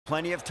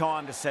Plenty of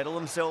time to settle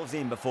themselves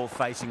in before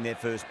facing their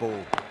first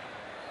ball.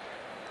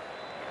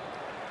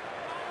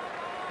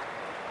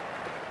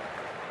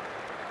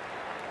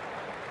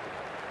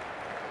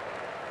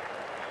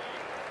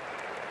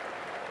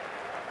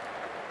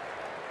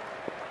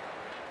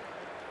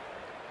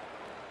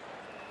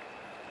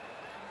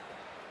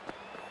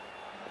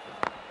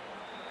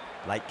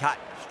 Late cut,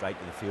 straight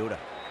to the fielder.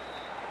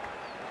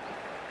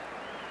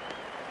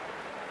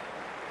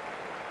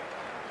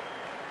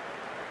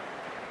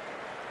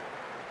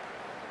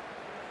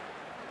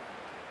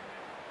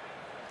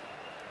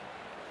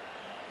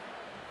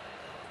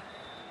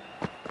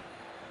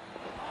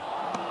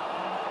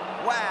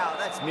 Wow,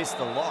 that's missed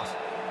the lot.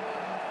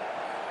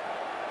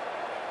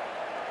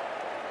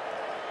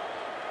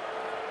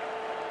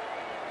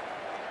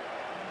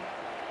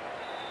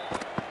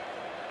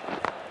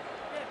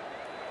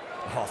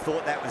 I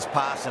thought that was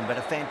passing, but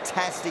a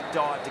fantastic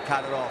dive to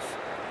cut it off.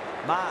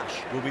 Marsh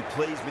will be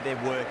pleased with their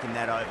work in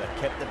that over.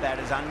 Kept the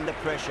batters under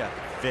pressure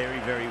very,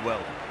 very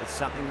well. It's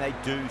something they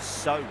do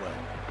so well.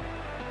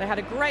 They had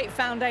a great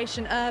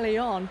foundation early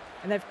on,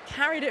 and they've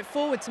carried it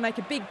forward to make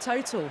a big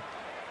total.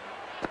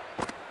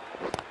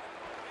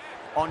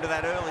 Onto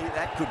that early,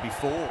 that could be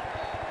 4.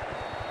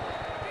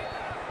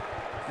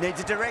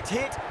 Needs a direct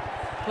hit.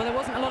 Well, there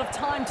wasn't a lot of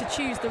time to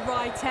choose the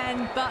right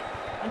end, but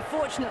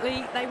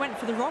unfortunately, they went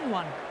for the wrong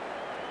one.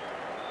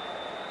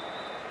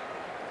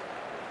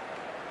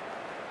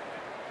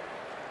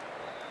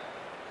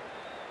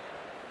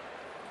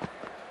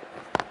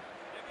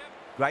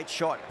 Great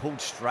shot, pulled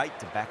straight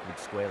to backward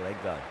square leg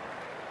though.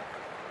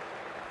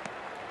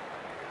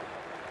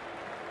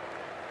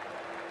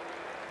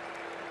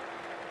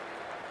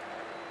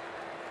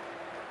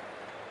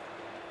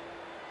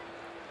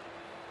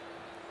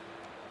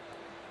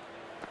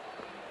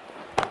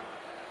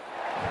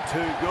 Too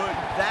good.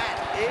 That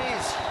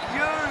is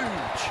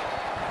huge.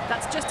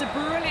 That's just a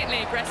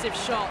brilliantly aggressive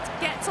shot.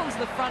 Gets onto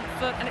the front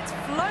foot and it's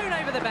flown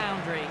over the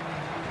boundary.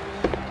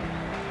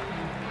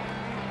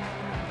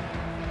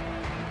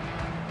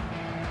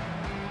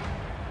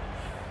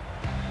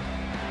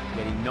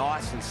 Getting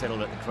nice and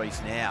settled at the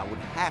crease now. Would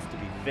have to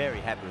be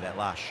very happy with that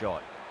last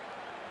shot.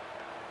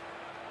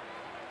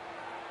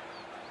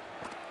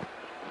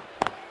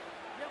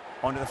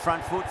 Onto the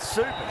front foot.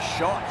 Super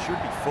shot.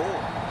 Should be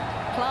 4.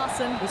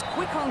 Clarkson was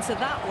quick onto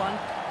that one,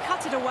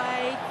 cut it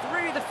away,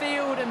 through the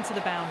field and to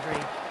the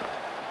boundary.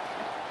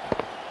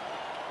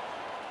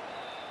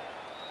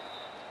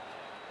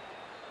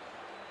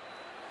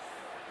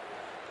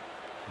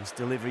 This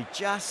delivery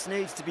just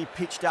needs to be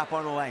pitched up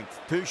on a length.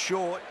 Too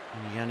short,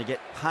 and you're going to get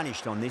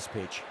punished on this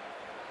pitch.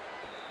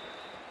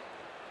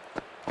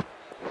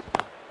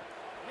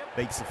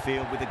 Beats the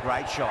field with a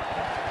great shot.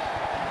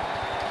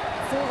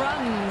 4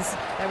 runs.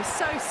 They were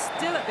so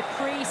still at the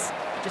crease.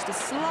 Just a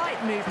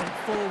slight movement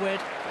forward.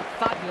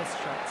 Fabulous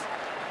shot.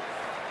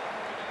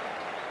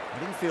 I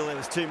didn't feel there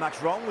was too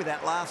much wrong with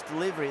that last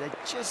delivery. They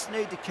just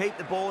need to keep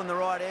the ball in the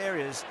right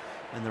areas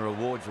and the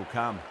rewards will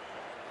come.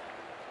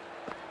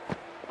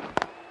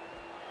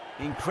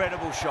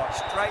 Incredible shot,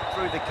 straight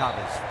through the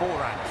covers. 4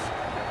 runs.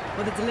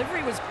 Well, the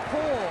delivery was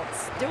poor.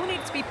 Still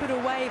needs to be put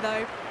away,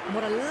 though. And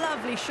what a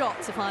lovely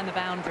shot to find the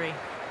boundary.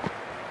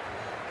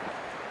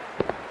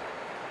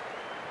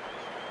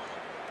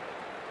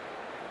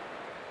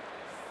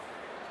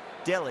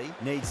 Delhi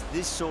needs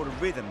this sort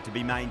of rhythm to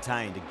be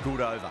maintained. A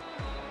good over.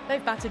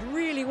 They've batted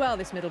really well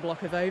this middle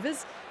block of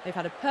overs. They've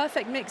had a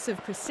perfect mix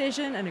of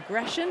precision and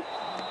aggression,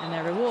 and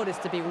their reward is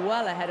to be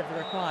well ahead of the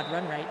required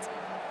run rate.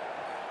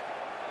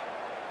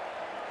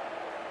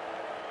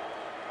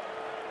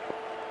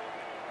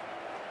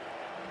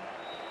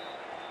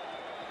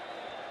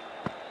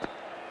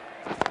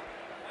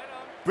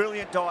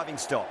 Brilliant diving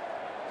stop.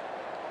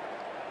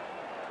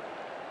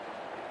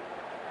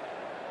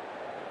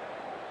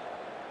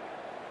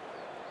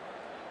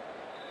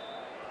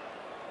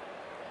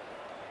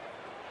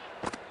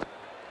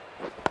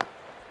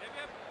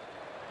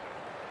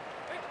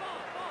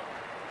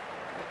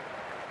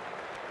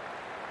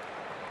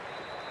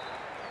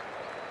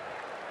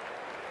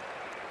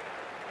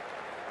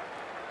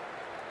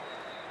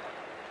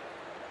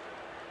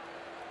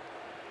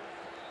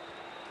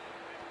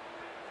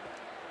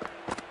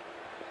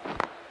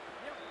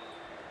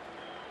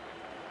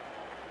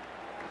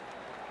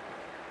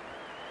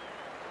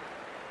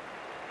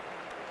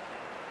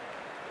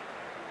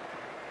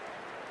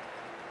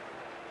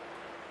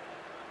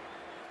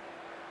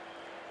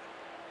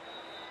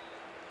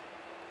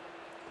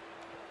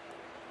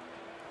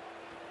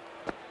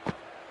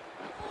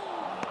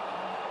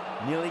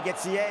 Nearly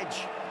gets the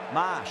edge.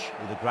 Marsh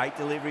with a great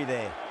delivery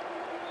there.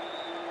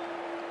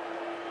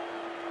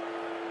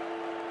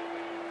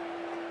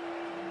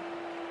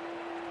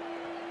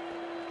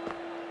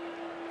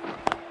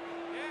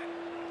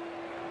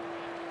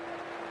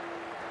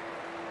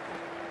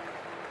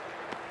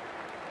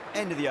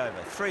 End of the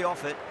over. 3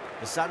 off it.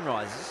 The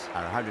Sunrisers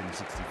are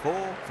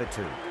 164 for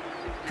 2.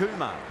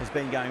 Kumar has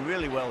been going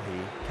really well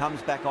here.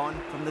 Comes back on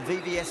from the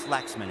VVS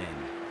Laxman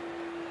end.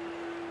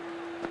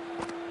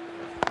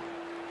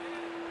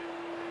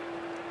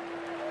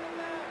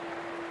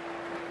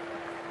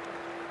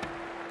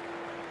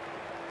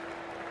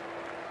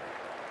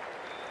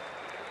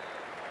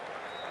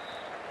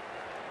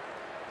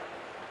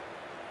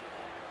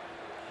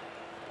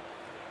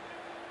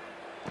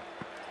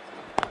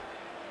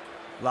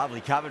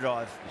 Lovely cover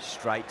drive,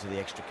 straight to the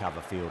extra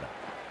cover fielder.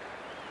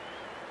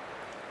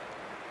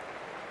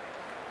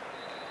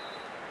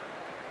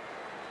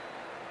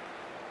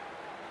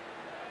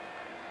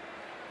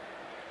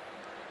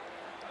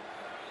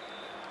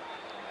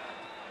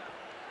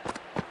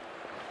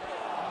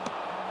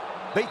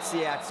 Beats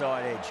the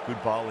outside edge.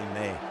 Good bowling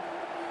there.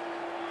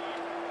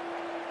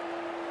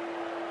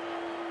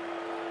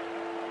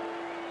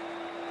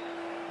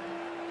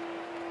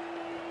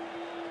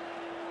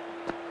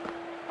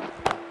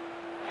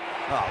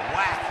 Oh,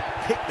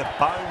 whack. Pick the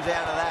bones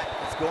out of that.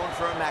 It's gone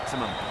for a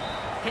maximum.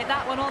 Hit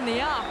that one on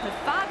the up. A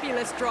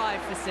fabulous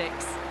drive for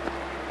 6.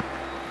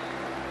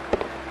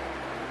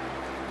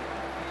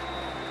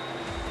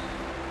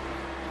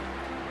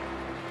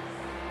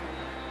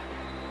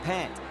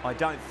 Pant, I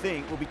don't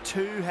think, will be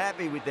too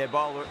happy with their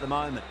bowler at the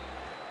moment.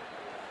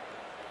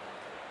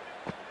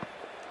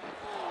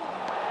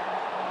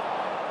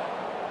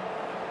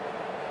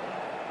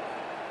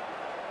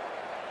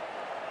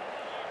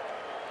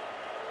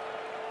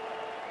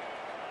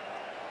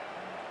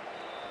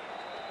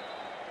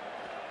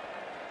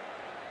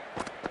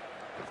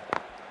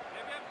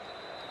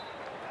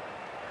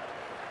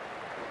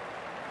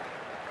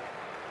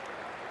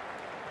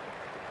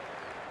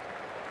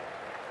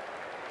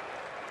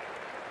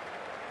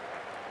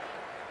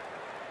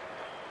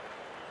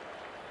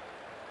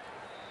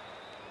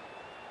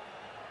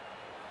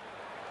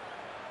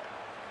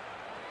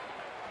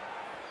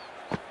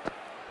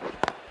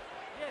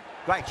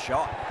 Great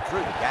shot, through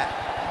the gap.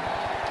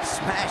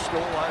 Smashed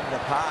all over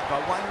the park.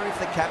 I wonder if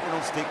the captain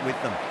will stick with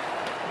them.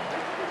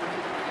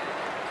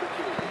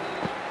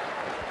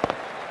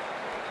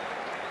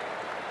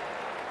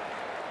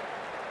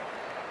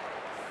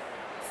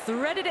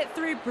 Threaded it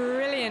through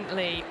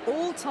brilliantly.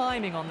 All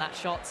timing on that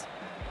shot.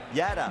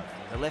 Yadav,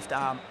 the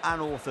left-arm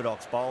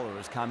unorthodox bowler,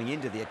 is coming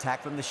into the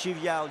attack from the Srh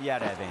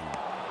Yadav end.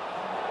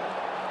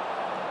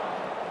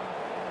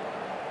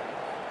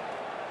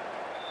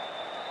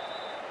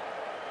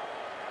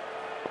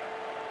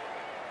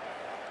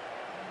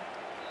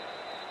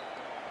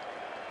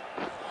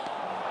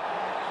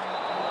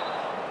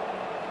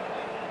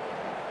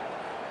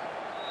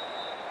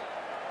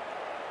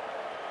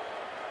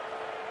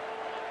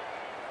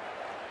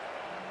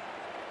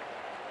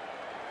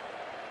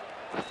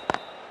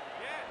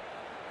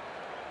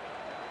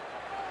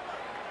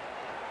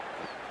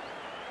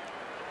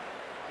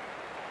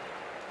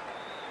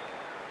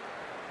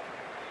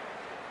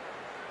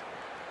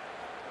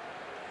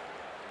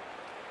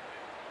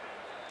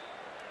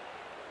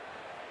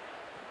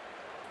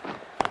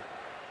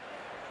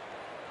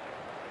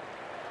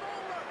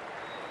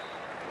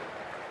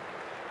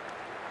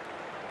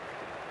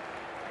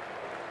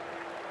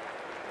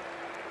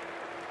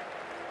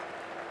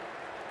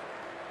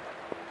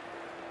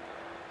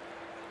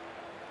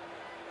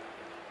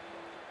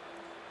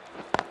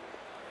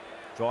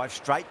 Drive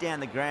straight down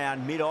the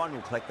ground. Mid-on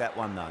will collect that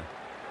one, though.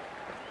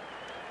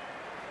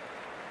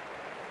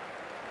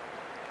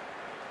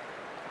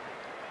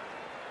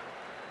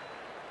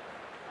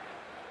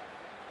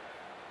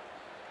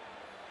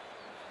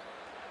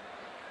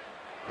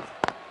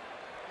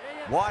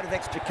 Wide of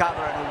extra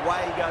cover, and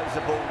away goes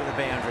the ball to the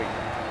boundary.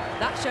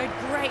 That showed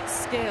great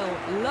skill.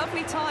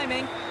 Lovely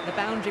timing. The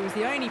boundary was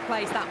the only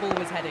place that ball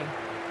was heading.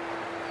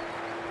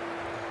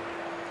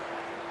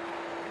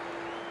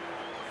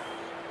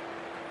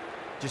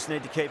 Just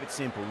need to keep it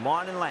simple.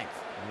 Line and length.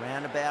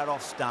 Roundabout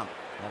off stump.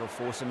 That'll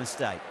force a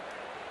mistake.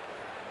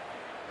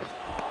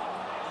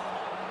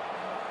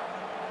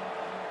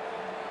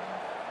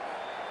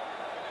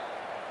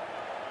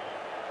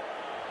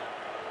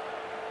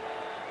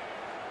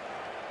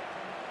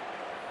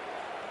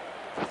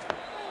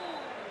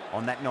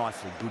 On that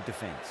nicely. Good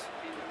defence.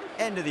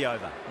 End of the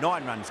over.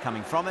 9 runs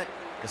coming from it.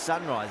 The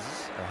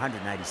Sunrisers are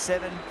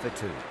 187 for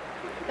 2.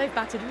 They've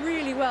batted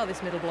really well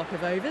this middle block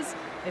of overs.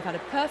 They've had a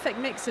perfect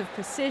mix of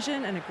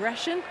precision and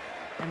aggression,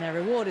 and their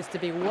reward is to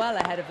be well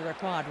ahead of the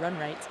required run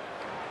rate.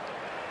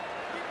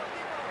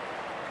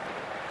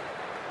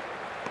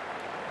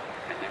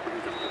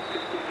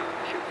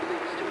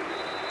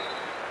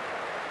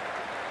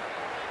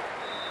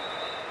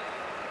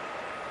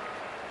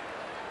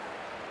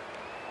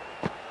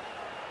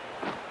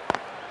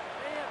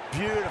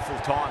 Beautiful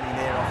timing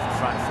there off the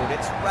front foot.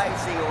 It's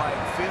racing away.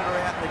 Fielder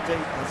out in the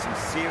deep with some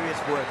serious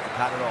work to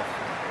cut it off.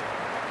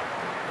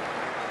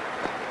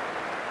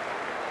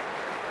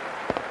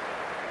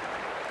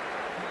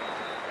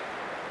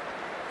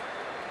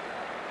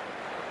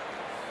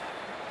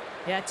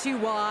 Yeah, too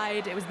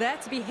wide. It was there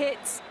to be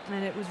hit,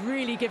 and it was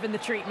really given the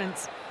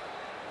treatment.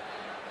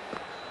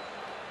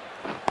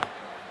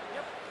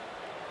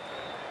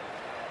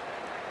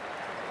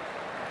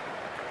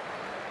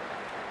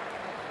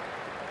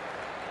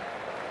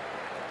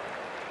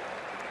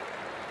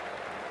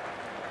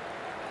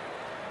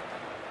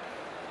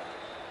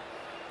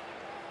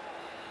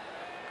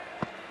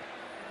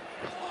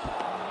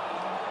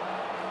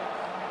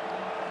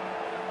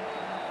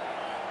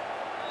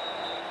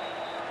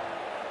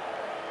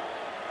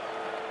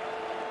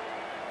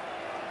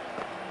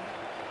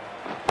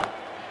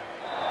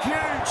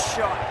 Huge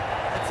shot.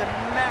 That's a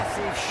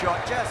massive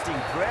shot, just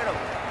incredible.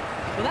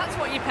 Well, that's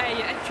what you pay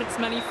your entrance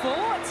money for.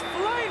 It's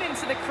flown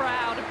into the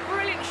crowd. A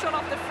brilliant shot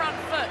off the front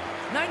foot.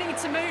 No need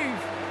to move.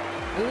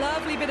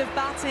 Lovely bit of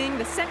batting.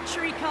 The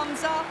century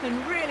comes up, and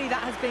really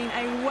that has been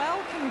a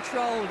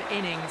well-controlled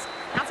innings.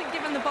 Hasn't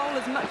given the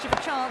bowlers much of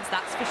a chance,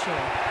 that's for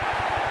sure.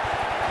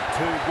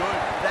 Too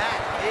good. That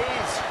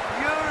is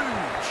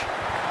huge.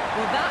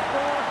 Well, that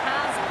ball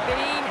has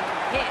been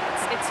hit.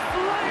 It's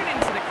flown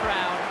into the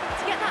crowd.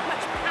 To get that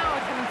much power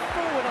coming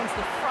forward onto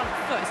the front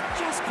foot is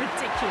just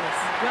ridiculous.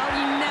 Well,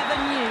 you never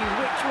knew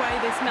which way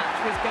this match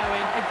was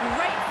going. A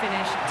great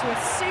finish to a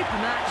super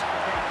match.